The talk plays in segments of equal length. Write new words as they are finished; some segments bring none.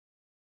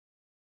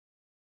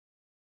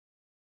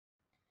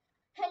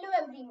Hello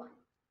everyone.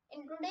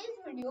 In today's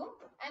video,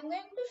 I am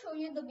going to show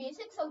you the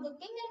basics of the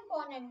king and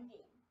pawn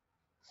endgame.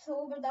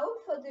 So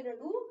without further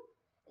ado,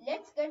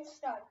 let's get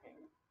started.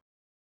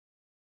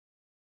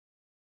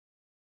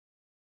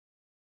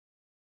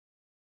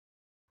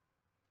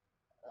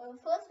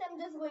 First, I'm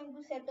just going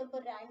to set up a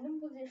random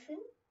position.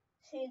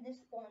 Say this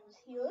pawn's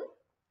here,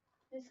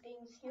 this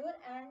king's here,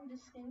 and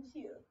this king's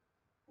here.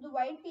 The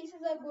white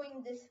pieces are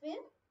going this way.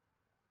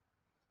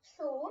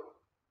 So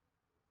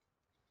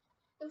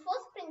the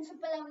first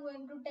principle I'm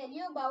going to tell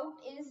you about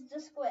is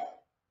the square.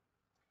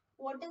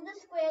 What is the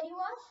square, you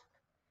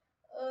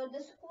ask?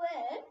 The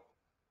square,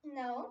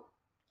 now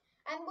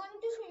I'm going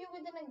to show you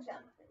with an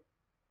example.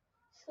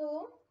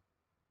 So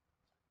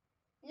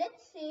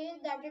let's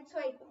say that it's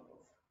white to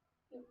move.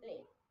 You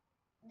play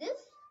this,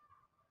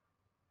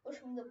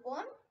 pushing the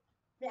pawn,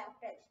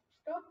 black tries to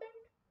stop it,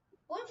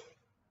 push,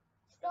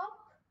 stop,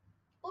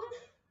 push,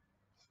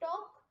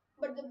 stop,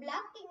 but the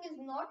black king is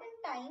not in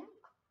time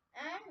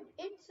and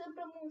it's a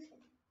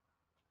promotion.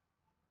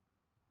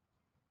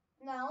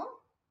 Now,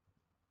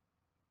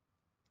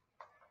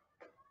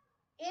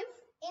 if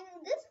in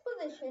this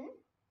position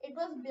it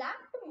was black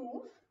to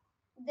move,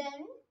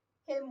 then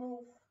he'll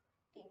move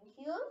king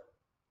here.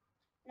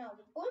 Now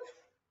we push,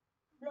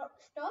 block,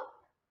 stop,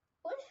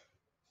 push,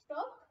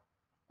 stop,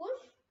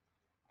 push,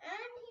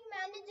 and he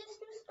manages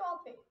to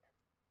stop it.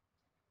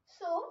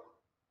 So,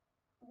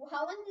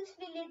 how is this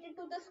related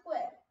to the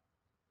square?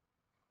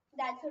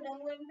 That's what I'm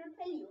going to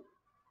tell you.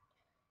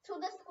 So,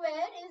 the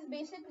square is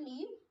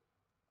basically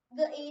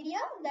the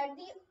area that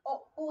the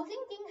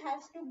opposing king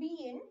has to be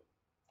in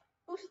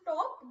to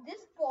stop this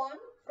pawn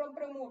from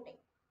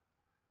promoting.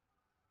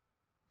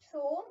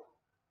 So,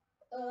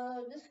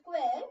 the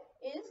square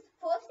is,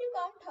 first you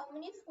count how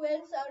many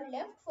squares are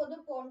left for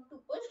the pawn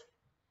to push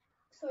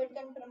so it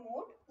can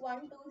promote.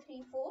 1, 2,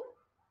 3, 4.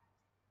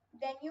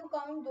 Then you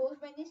count those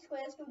many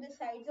squares to the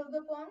sides of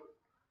the pawn.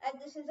 As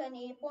this is an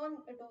A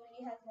pawn, it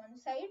only has one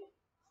side.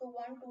 So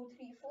 1, 2,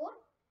 3, 4.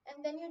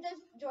 And then you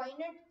just join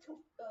it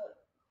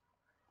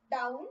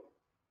down.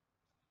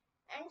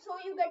 And so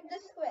you get the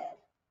square.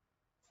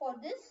 For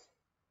this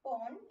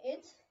pawn,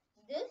 it's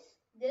this,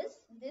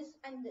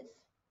 and this.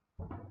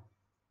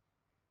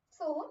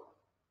 So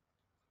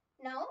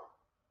now,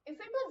 if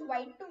it was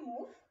white to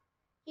move,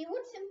 he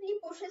would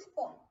simply push his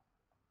pawn.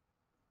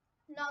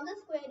 Now the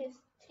square is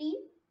 3.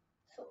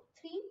 So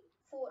 3,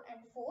 4,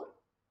 and 4.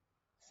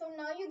 So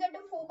now you get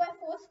a 4 by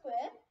 4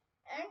 square,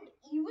 and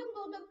even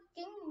though the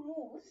king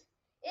moves,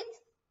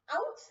 it's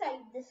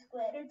outside the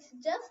square. It's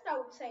just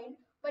outside,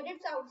 but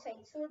it's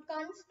outside, so it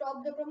can't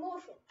stop the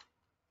promotion.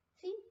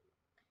 See?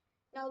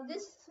 Now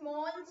this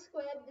small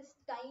square, this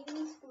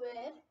tiny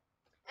square,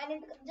 and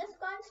it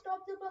just can't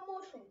stop the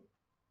promotion.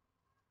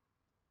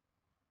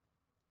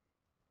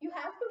 You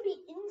have to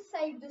be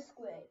inside the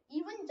square.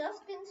 Even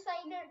just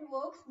inside it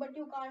works, but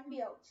you can't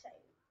be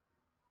outside.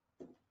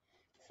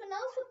 So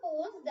now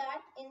suppose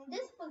that in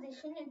this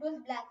position it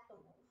was black to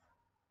move.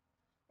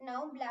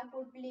 Now black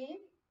would play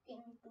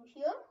king to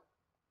here.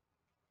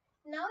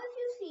 Now if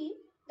you see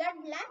that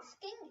black's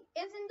king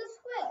is in the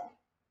square,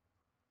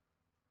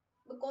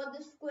 because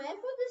the square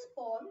for this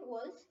pawn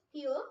was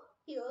here,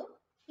 here,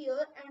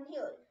 here, and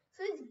here.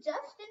 So it's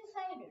just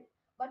inside it,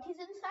 but he's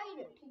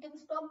inside it. He can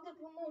stop the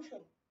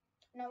promotion.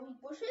 Now he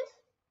pushes,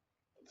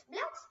 it's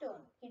black's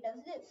turn. He does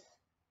this,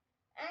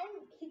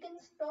 and he can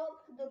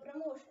stop the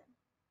promotion.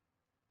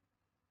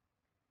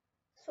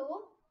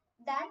 So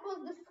that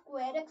was the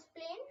square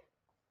explained.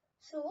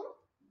 So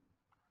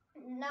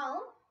now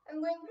I'm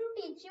going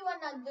to teach you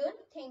another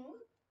thing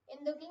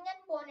in the king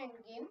and pawn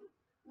endgame,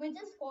 which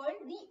is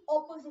called the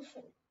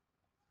opposition.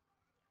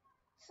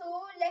 So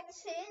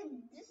let's say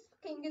this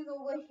king is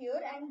over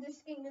here and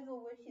this king is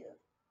over here.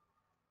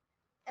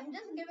 I'm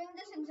just giving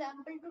this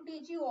example to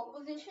teach you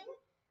opposition,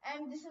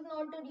 and this is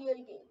not a real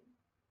game.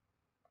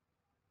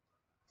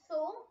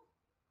 So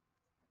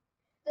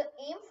the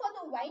aim for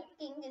the white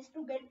king is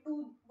to get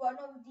to one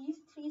of these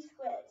 3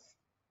 squares.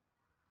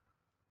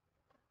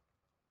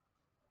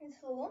 And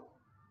so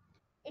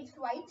it's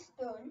white's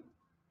turn.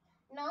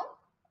 Now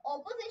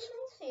opposition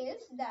says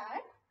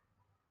that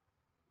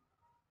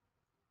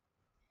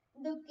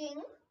the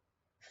king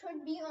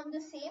should be on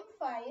the same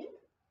file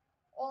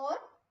or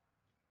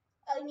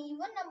an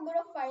even number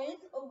of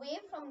files away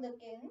from the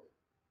king,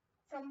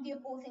 from the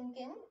opposing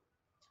king,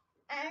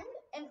 and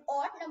an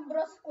odd number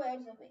of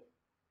squares away.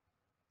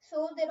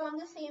 So they're on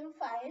the same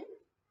file.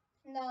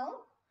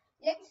 Now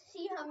let's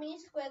see how many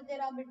squares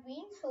there are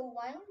between. So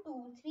 1,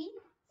 2, 3,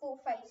 4,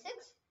 5,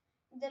 6.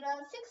 There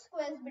are 6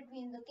 squares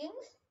between the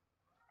kings.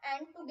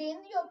 And to gain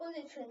the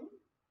opposition,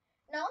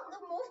 now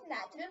the most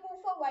natural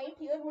move for white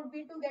here would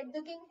be to get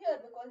the king here,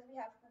 because we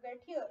have to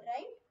get here,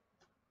 right?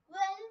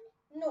 Well,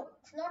 no,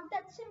 it's not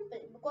that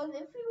simple, because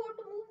if we were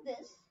to move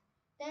this,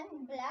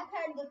 then black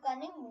had the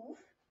cunning move,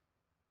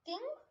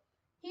 king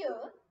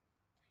here,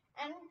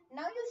 and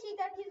now you see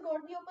that he's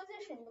got the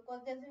opposition because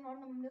there's an odd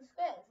number of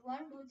squares,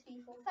 1, 2,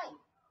 3, 4, 5.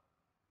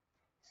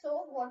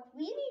 So what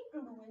we need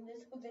to do in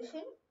this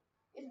position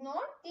is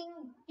not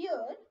king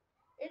here,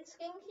 its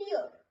king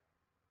here.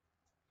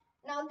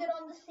 Now they're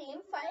on the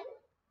same file,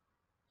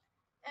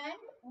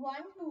 and 1,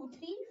 2,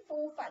 3,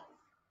 4, 5.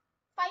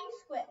 5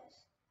 squares.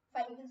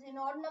 5 is an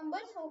odd number,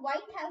 so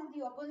white has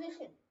the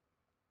opposition.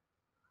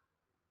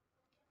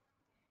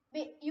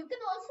 You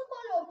can also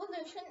call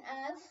opposition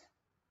as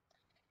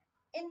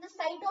in the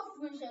sight of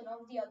vision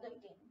of the other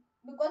king,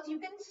 because you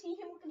can see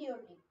him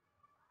clearly.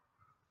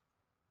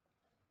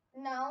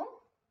 Now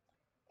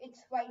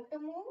it's white to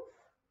move,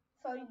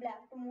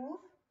 black to move.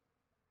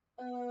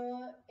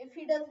 If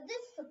he does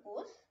this,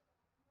 suppose,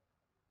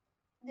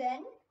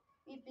 then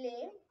we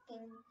play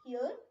king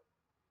here.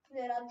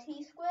 There are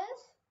 3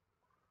 squares,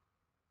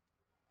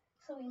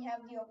 so we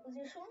have the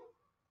opposition,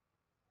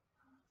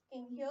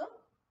 king here.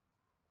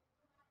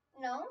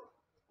 Now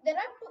there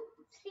are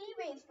 3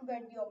 ways to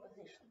get the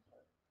opposition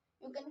here.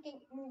 You can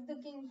move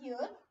the king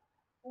here,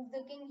 move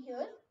the king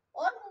here,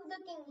 or move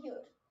the king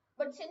here.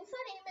 But since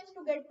our aim is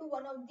to get to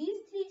one of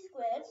these 3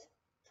 squares,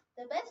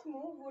 the best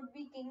move would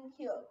be king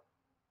here.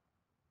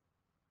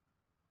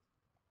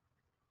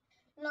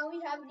 Now we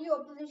have the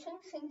opposition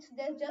since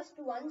there's just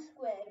 1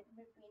 square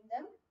between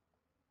them.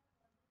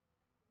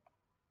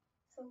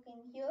 So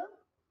king here,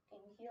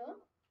 king here,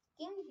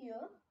 king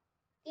here,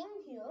 king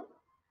here,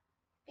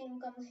 king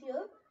comes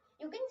here.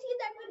 You can see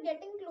that we're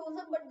getting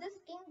closer, but this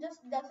king just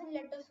doesn't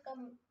let us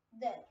come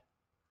there.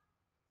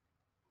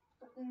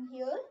 So king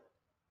here,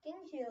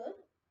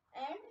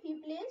 and he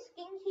plays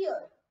king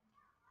here.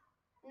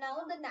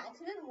 Now the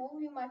natural move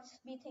you must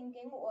be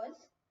thinking was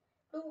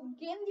to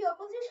gain the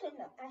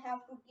opposition. I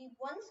have to keep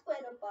 1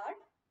 square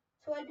apart,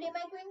 so I play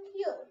my king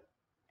here.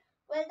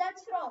 Well,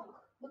 that's wrong,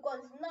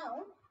 because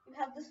now you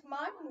have the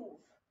smart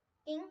move.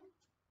 King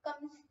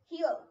comes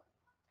here.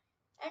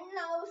 And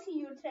now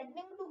see, you're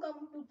threatening to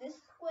come to this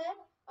square,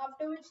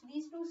 after which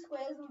these 2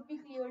 squares would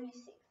be clearly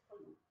safe for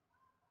you.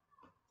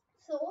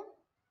 So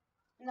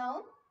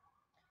now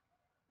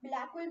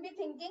black will be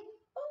thinking,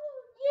 oh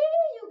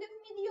yay, you give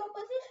me the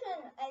opposition,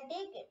 I'll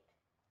take it.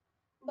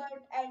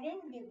 But I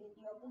didn't give you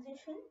the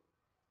opposition.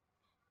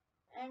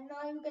 And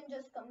now you can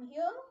just come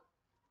here.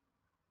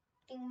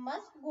 King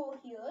must go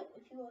here.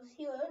 If he goes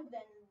here,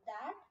 then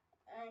that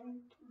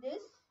and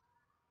this.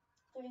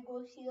 So he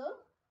goes here,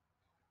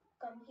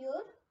 come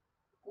here,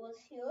 goes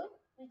here,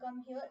 we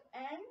come here,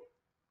 and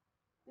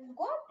we've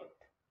got it.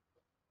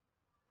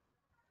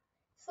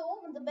 So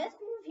the best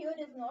move here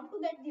is not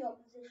to get the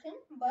opposition,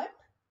 but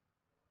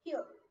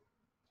here.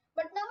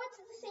 But now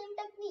it's the same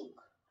technique.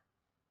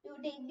 You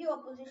take the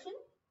opposition,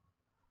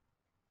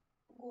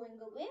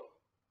 going away,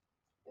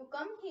 you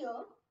come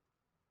here,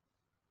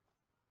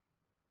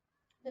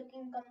 the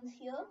king comes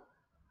here,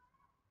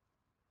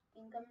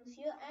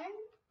 and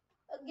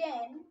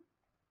again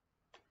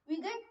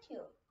we get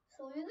here.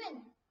 So we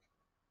win.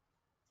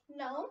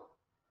 Now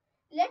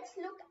let's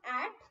look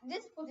at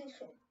this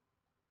position.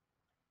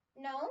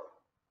 Now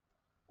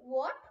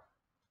what?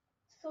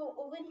 So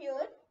over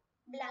here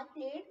black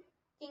played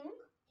king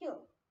here.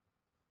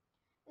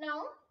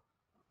 Now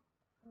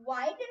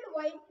why did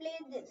white play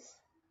this?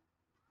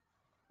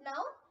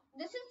 Now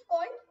this is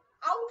called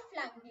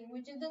outflanking,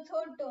 which is the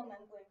third term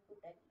I'm going to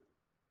tell you.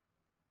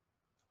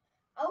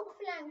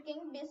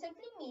 Outflanking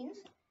basically means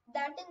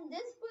that in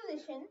this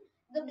position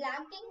the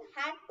black king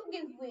had to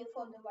give way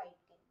for the white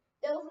king.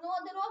 There was no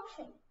other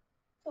option.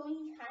 So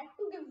he had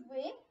to give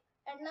way,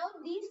 and now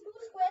these 2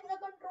 squares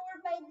are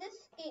controlled by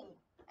this king,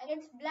 and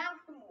it's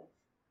black to move.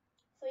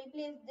 So he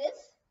plays this.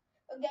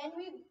 Again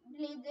we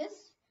play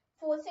this,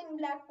 forcing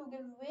black to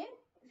give way.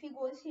 If he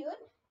goes here,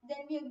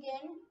 then we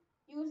again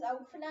use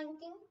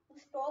outflanking to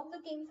stop the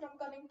king from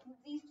coming to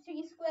these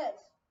 3 squares.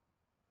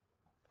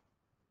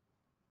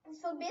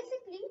 So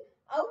basically,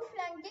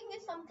 outflanking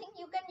is something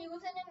you can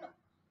use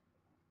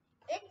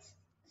it's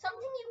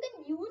something you can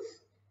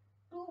use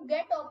to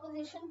get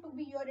opposition to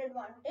be your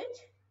advantage.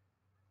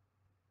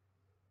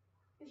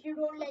 If you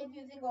don't like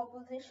using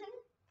opposition,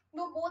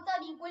 though both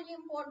are equally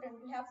important,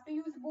 you have to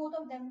use both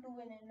of them to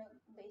win in a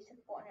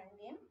basic pawn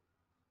endgame.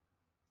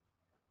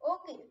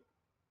 Okay,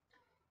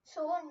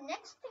 so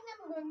next thing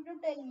I'm going to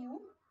tell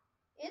you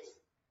is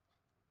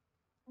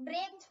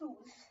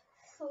breakthroughs.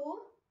 So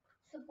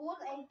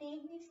suppose I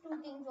take these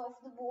 2 kings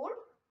off the board,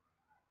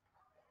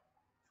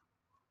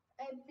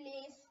 I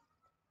place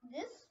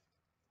this,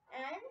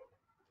 and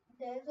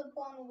there's a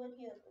pawn over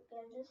here.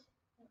 Okay,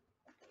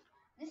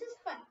 this is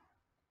fine.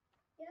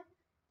 Yeah,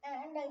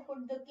 and I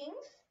put the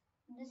kings.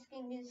 This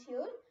king is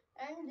here,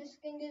 and this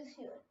king is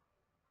here.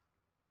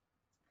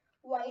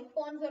 White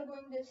pawns are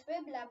going this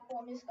way, black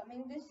pawn is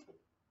coming this way.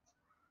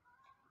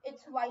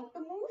 It's white to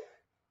move,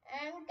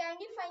 and can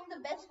you find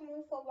the best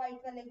move for white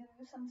while I give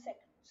you some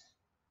seconds?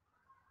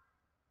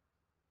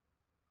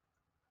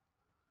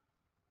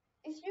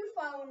 If you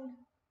found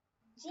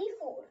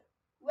g4,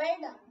 well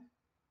done.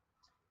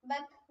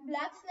 But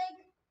black's like,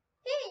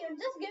 hey, you're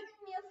just giving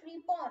me a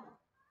free pawn.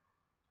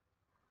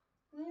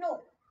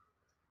 No,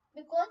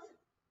 because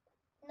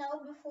now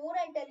before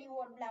I tell you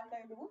what black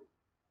will do,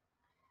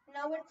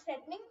 now it's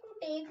threatening to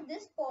take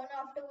this pawn,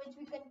 after which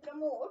we can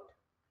promote.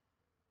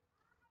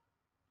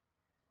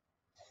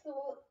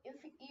 So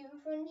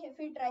different if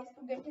he tries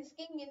to get his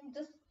king in.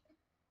 Just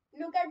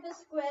look at the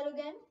square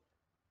again.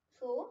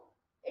 So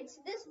it's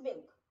this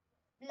big.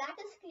 Black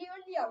is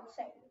clearly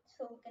outside,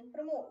 so we can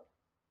promote.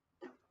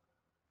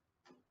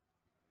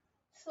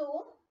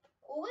 So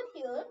over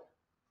here,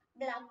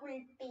 black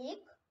will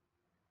take,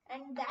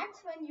 and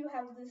that's when you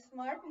have the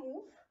smart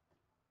move,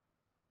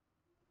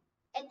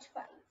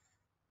 h5.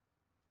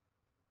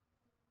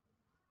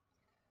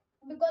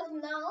 Because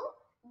now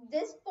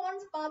this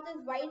pawn's path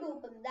is wide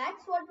open.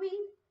 That's what we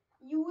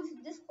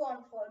used this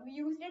pawn for. We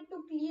used it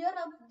to clear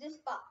up this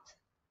path.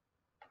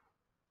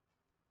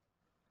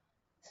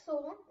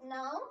 So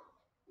now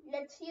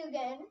let's see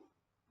again.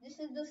 This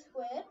is the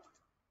square.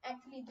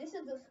 Actually, this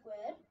is the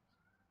square.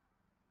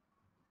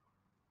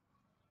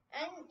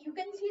 And you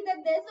can see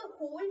that there's a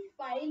whole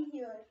file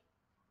here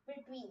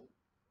between.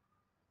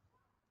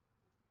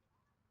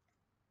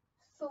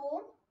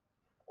 So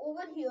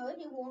over here,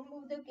 he won't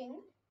move the king.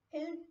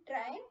 He'll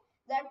try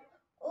that.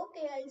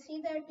 Okay, I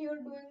see that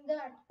you're doing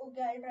that.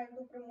 Okay, I'll try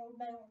to promote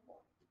my own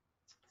pawn.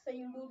 So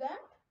you do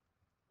that.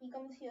 He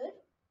comes here.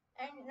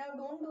 And now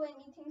don't do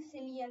anything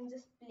silly and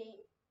just play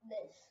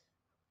this.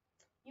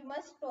 You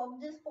must stop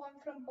this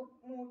pawn from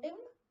promoting.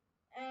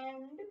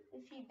 And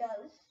if he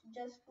does,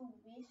 just to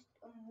waste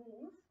a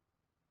move,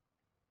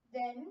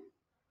 then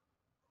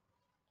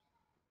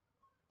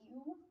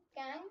you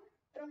can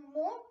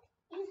promote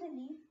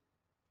easily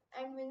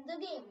and win the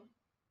game.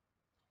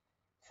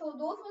 So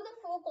those were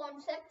the 4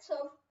 concepts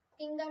of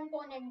king and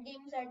pawn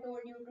endgames I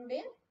told you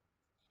today.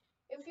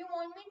 If you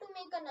want me to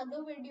make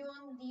another video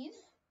on these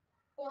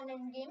pawn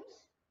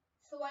endgames,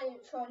 so I'll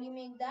surely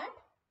make that.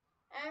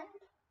 And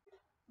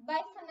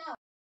bye for now.